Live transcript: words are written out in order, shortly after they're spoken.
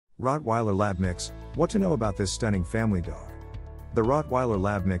Rottweiler Lab Mix. What to know about this stunning family dog? The Rottweiler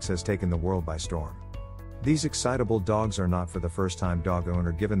Lab Mix has taken the world by storm. These excitable dogs are not for the first-time dog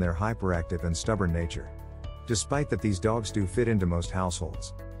owner given their hyperactive and stubborn nature. Despite that, these dogs do fit into most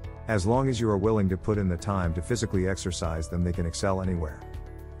households. As long as you are willing to put in the time to physically exercise them, they can excel anywhere.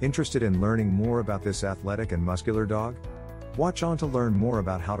 Interested in learning more about this athletic and muscular dog? Watch on to learn more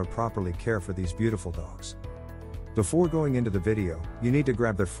about how to properly care for these beautiful dogs. Before going into the video, you need to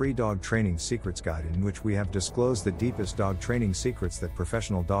grab the free Dog Training Secrets Guide, in which we have disclosed the deepest dog training secrets that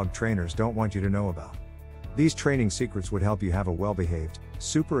professional dog trainers don't want you to know about. These training secrets would help you have a well-behaved,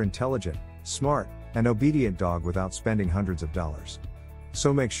 super intelligent, smart, and obedient dog without spending hundreds of dollars.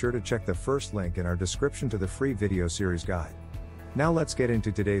 So make sure to check the first link in our description to the free video series guide. Now let's get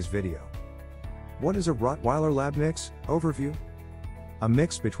into today's video. What is a Rottweiler Lab Mix? Overview. A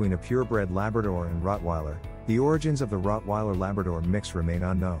mix between a purebred Labrador and Rottweiler. The origins of the Rottweiler Labrador mix remain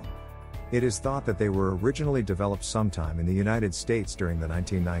unknown. It is thought that they were originally developed sometime in the United States during the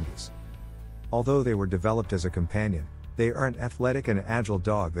 1990s. Although they were developed as a companion, they are an athletic and agile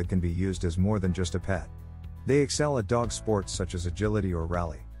dog that can be used as more than just a pet. They excel at dog sports such as agility or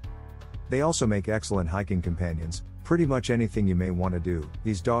rally. They also make excellent hiking companions. Pretty much anything you may want to do,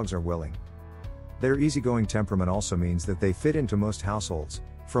 these dogs are willing. Their easygoing temperament also means that they fit into most households,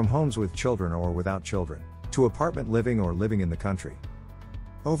 from homes with children or without children, to apartment living or living in the country.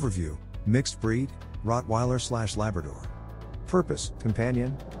 Overview. Mixed breed, Rottweiler/Labrador. Purpose,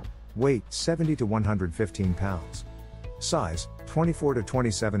 companion. Weight, 70 to 115 pounds. Size, 24 to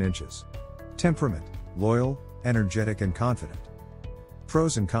 27 inches. Temperament, loyal, energetic and confident.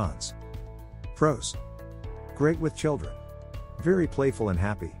 Pros and cons. Pros. Great with children. Very playful and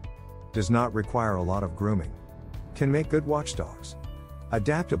happy. Does not require a lot of grooming. Can make good watchdogs.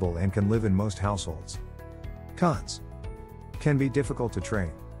 Adaptable and can live in most households. Cons. Can be difficult to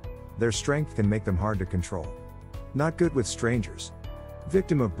train. Their strength can make them hard to control. Not good with strangers.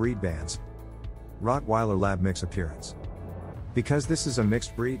 Victim of breed bans. Rottweiler Lab Mix appearance. Because this is a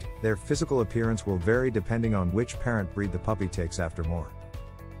mixed breed, their physical appearance will vary depending on which parent breed the puppy takes after more.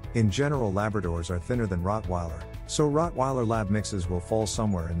 In general, Labradors are thinner than Rottweiler, so Rottweiler Lab Mixes will fall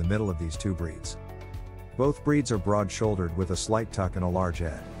somewhere in the middle of these two breeds. Both breeds are broad-shouldered with a slight tuck and a large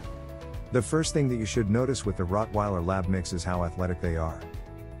head. The first thing that you should notice with the Rottweiler Lab Mix is how athletic they are.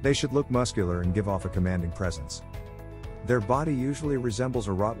 They should look muscular and give off a commanding presence. Their body usually resembles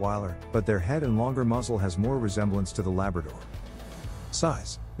a Rottweiler, but their head and longer muzzle has more resemblance to the Labrador.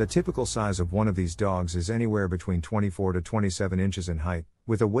 Size. The typical size of one of these dogs is anywhere between 24 to 27 inches in height,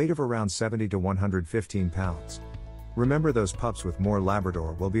 with a weight of around 70 to 115 pounds. Remember, those pups with more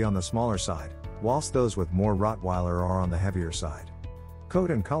Labrador will be on the smaller side, whilst those with more Rottweiler are on the heavier side.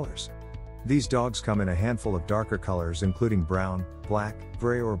 Coat and colors. These dogs come in a handful of darker colors including brown, black,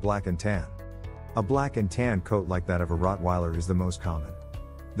 gray or black and tan. A black and tan coat like that of a Rottweiler is the most common.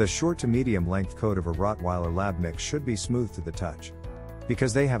 The short to medium length coat of a Rottweiler Lab Mix should be smooth to the touch.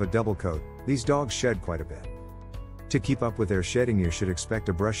 Because they have a double coat, these dogs shed quite a bit. To keep up with their shedding, you should expect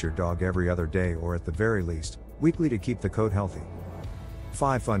to brush your dog every other day or at the very least, weekly to keep the coat healthy.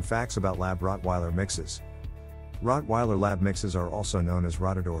 5 fun facts about Lab Rottweiler mixes. Rottweiler Lab Mixes are also known as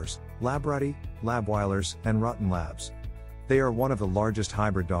Rottadors, Labrotti, Labweilers, and Rotten Labs. They are one of the largest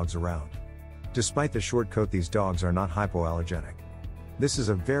hybrid dogs around. Despite the short coat, these dogs are not hypoallergenic. This is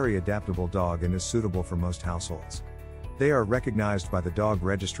a very adaptable dog and is suitable for most households. They are recognized by the Dog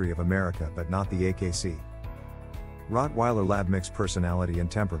Registry of America but not the AKC. Rottweiler Lab Mix personality and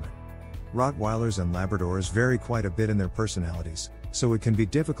temperament. Rottweilers and Labradors vary quite a bit in their personalities, so it can be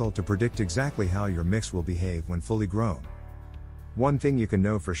difficult to predict exactly how your mix will behave when fully grown. One thing you can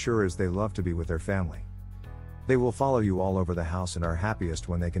know for sure is they love to be with their family. They will follow you all over the house and are happiest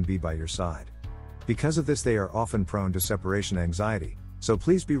when they can be by your side. Because of this, they are often prone to separation anxiety, so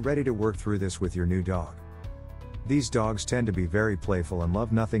please be ready to work through this with your new dog. These dogs tend to be very playful and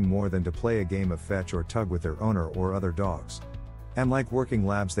love nothing more than to play a game of fetch or tug with their owner or other dogs. And like working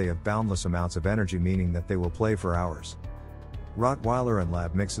labs, they have boundless amounts of energy, meaning that they will play for hours. Rottweiler and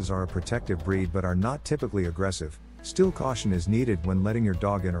Lab Mixes are a protective breed but are not typically aggressive. Still, caution is needed when letting your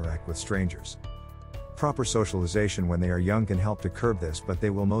dog interact with strangers. Proper socialization when they are young can help to curb this, but they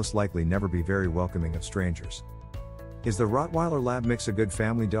will most likely never be very welcoming of strangers. Is the Rottweiler Lab Mix a good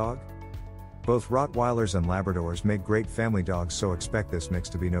family dog? Both Rottweilers and Labradors make great family dogs, so expect this mix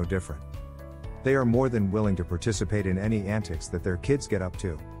to be no different. They are more than willing to participate in any antics that their kids get up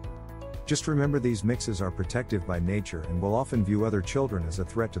to. Just remember, these mixes are protective by nature and will often view other children as a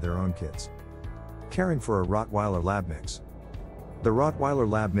threat to their own kids. Caring for a Rottweiler Lab Mix. The Rottweiler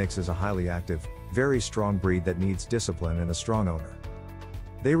Lab Mix is a highly active, very strong breed that needs discipline and a strong owner.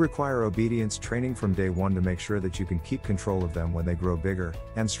 They require obedience training from day one to make sure that you can keep control of them when they grow bigger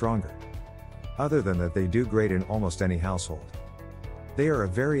and stronger. Other than that, they do great in almost any household. They are a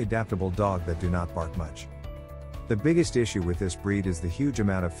very adaptable dog that do not bark much. The biggest issue with this breed is the huge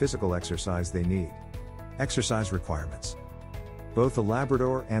amount of physical exercise they need. Exercise requirements. Both the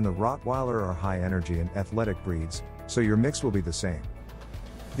Labrador and the Rottweiler are high energy and athletic breeds, so your mix will be the same.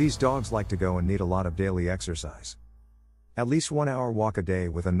 These dogs like to go and need a lot of daily exercise. At least 1 hour walk a day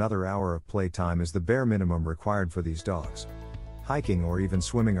with another hour of playtime is the bare minimum required for these dogs. Hiking or even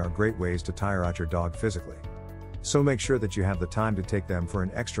swimming are great ways to tire out your dog physically. So make sure that you have the time to take them for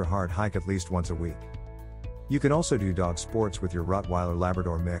an extra hard hike at least once a week. You can also do dog sports with your Rottweiler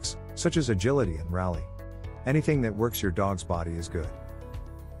Labrador mix, such as agility and rally. Anything that works your dog's body is good.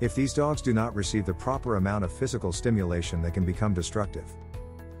 If these dogs do not receive the proper amount of physical stimulation, they can become destructive.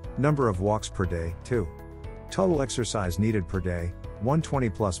 Number of walks per day, 2. Total exercise needed per day, 120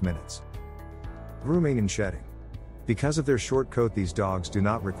 plus minutes. Grooming and shedding. Because of their short coat, these dogs do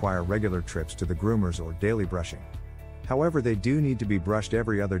not require regular trips to the groomers or daily brushing. However, they do need to be brushed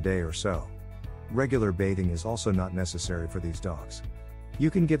every other day or so. Regular bathing is also not necessary for these dogs. You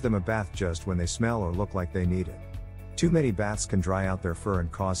can give them a bath just when they smell or look like they need it. Too many baths can dry out their fur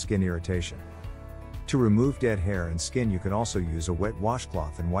and cause skin irritation. To remove dead hair and skin, you can also use a wet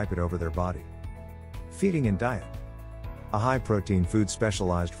washcloth and wipe it over their body. Feeding and diet. A high-protein food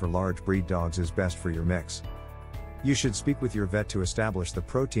specialized for large breed dogs is best for your mix. You should speak with your vet to establish the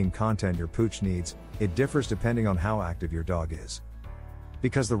protein content your pooch needs. It differs depending on how active your dog is.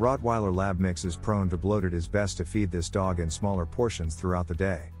 Because the Rottweiler Lab mix is prone to bloat, it is best to feed this dog in smaller portions throughout the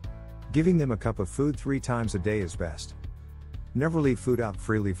day. Giving them a cup of food 3 times a day is best. Never leave food out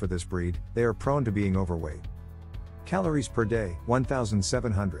freely for this breed, they are prone to being overweight. Calories per day,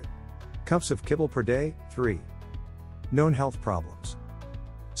 1,700. Cups of kibble per day, 3. Known health problems.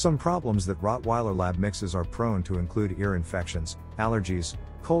 Some problems that Rottweiler Lab mixes are prone to include ear infections, allergies,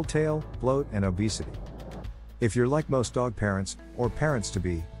 cold tail, bloat, and obesity. If you're like most dog parents, or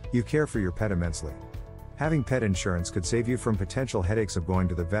parents-to-be, you care for your pet immensely. Having pet insurance could save you from potential headaches of going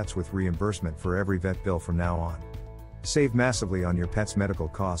to the vets with reimbursement for every vet bill from now on. Save massively on your pet's medical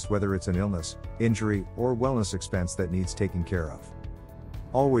costs, whether it's an illness, injury, or wellness expense that needs taking care of.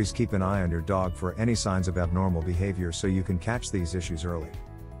 Always keep an eye on your dog for any signs of abnormal behavior so you can catch these issues early.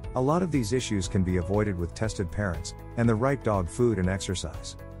 A lot of these issues can be avoided with tested parents and the right dog food and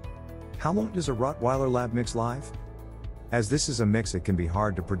exercise. How long does a Rottweiler Lab mix live? As this is a mix, it can be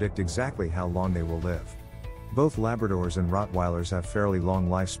hard to predict exactly how long they will live. Both Labradors and Rottweilers have fairly long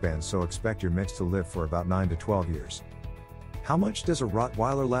lifespans, so expect your mix to live for about 9 to 12 years. How much does a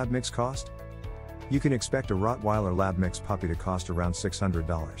Rottweiler Lab mix cost? You can expect a Rottweiler Lab mix puppy to cost around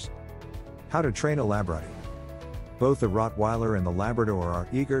 $600. How to train a Labrador. Both the Rottweiler and the Labrador are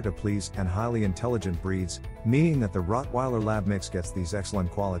eager to please and highly intelligent breeds, meaning that the Rottweiler Lab mix gets these excellent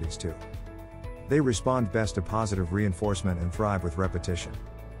qualities too. They respond best to positive reinforcement and thrive with repetition.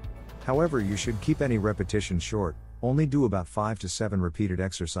 However, you should keep any repetition short, only do about 5 to 7 repeated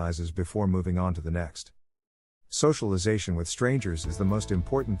exercises before moving on to the next. Socialization with strangers is the most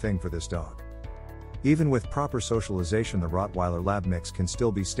important thing for this dog. Even with proper socialization, the Rottweiler Lab mix can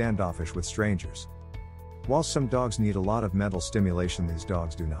still be standoffish with strangers. While some dogs need a lot of mental stimulation, these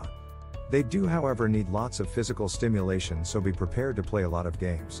dogs do not. They do, however, need lots of physical stimulation, so be prepared to play a lot of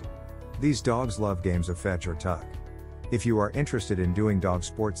games. These dogs love games of fetch or tug. If you are interested in doing dog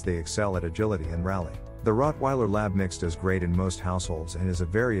sports, they excel at agility and rally. The Rottweiler Lab mix does great in most households and is a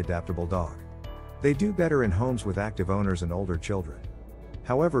very adaptable dog. They do better in homes with active owners and older children.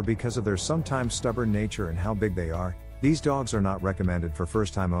 However, because of their sometimes stubborn nature and how big they are, these dogs are not recommended for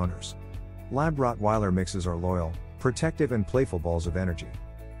first-time owners. Lab Rottweiler mixes are loyal, protective, and playful balls of energy.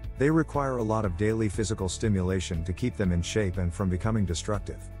 They require a lot of daily physical stimulation to keep them in shape and from becoming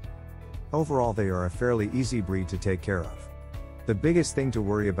destructive. Overall, they are a fairly easy breed to take care of. The biggest thing to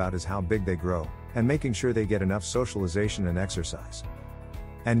worry about is how big they grow, and making sure they get enough socialization and exercise.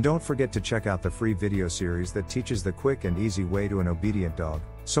 And don't forget to check out the free video series that teaches the quick and easy way to an obedient dog,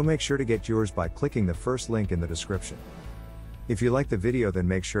 so make sure to get yours by clicking the first link in the description. If you like the video, then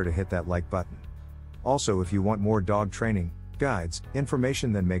make sure to hit that like button. Also, if you want more dog training, guides,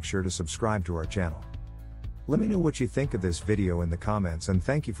 information, then make sure to subscribe to our channel. Let me know what you think of this video in the comments, and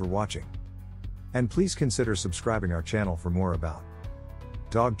thank you for watching. And please consider subscribing our channel for more about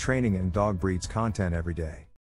dog training and dog breeds content every day.